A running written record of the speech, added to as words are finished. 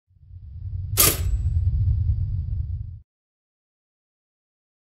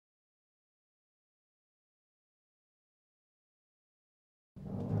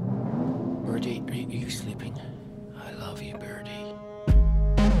Birdie, are you sleeping? I love you, Birdie.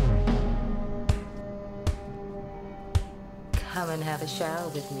 Come and have a shower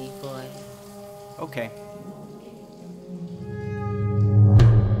with me, boy. Okay.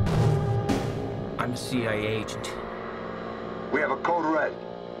 I'm a CIA agent. We have a code red.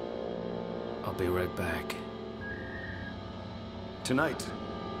 I'll be right back. Tonight,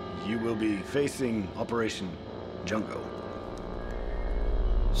 you will be facing Operation Jungle.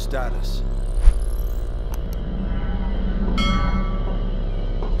 Status.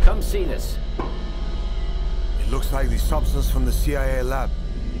 Come see this. It looks like the substance from the CIA lab.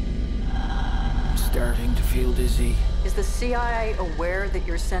 I'm starting to feel dizzy. Is the CIA aware that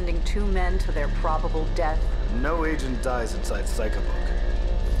you're sending 2 men to their probable death? No agent dies inside Psychobook.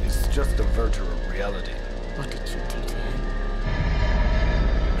 It's just a virtual reality. What did you do to him?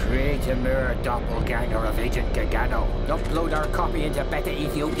 Create a mirror doppelganger of Agent Gagano. Upload our copy into Beta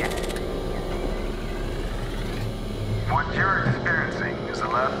Ethiopia. What you're experiencing is the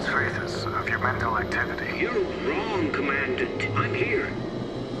last traces of your mental activity. You're wrong, Commandant. I'm here.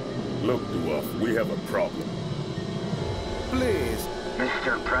 Look, Dwarf, we have a problem. Please.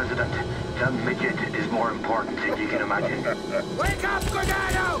 Mr. President, the midget is more important than you can imagine. Wake up, Gagano!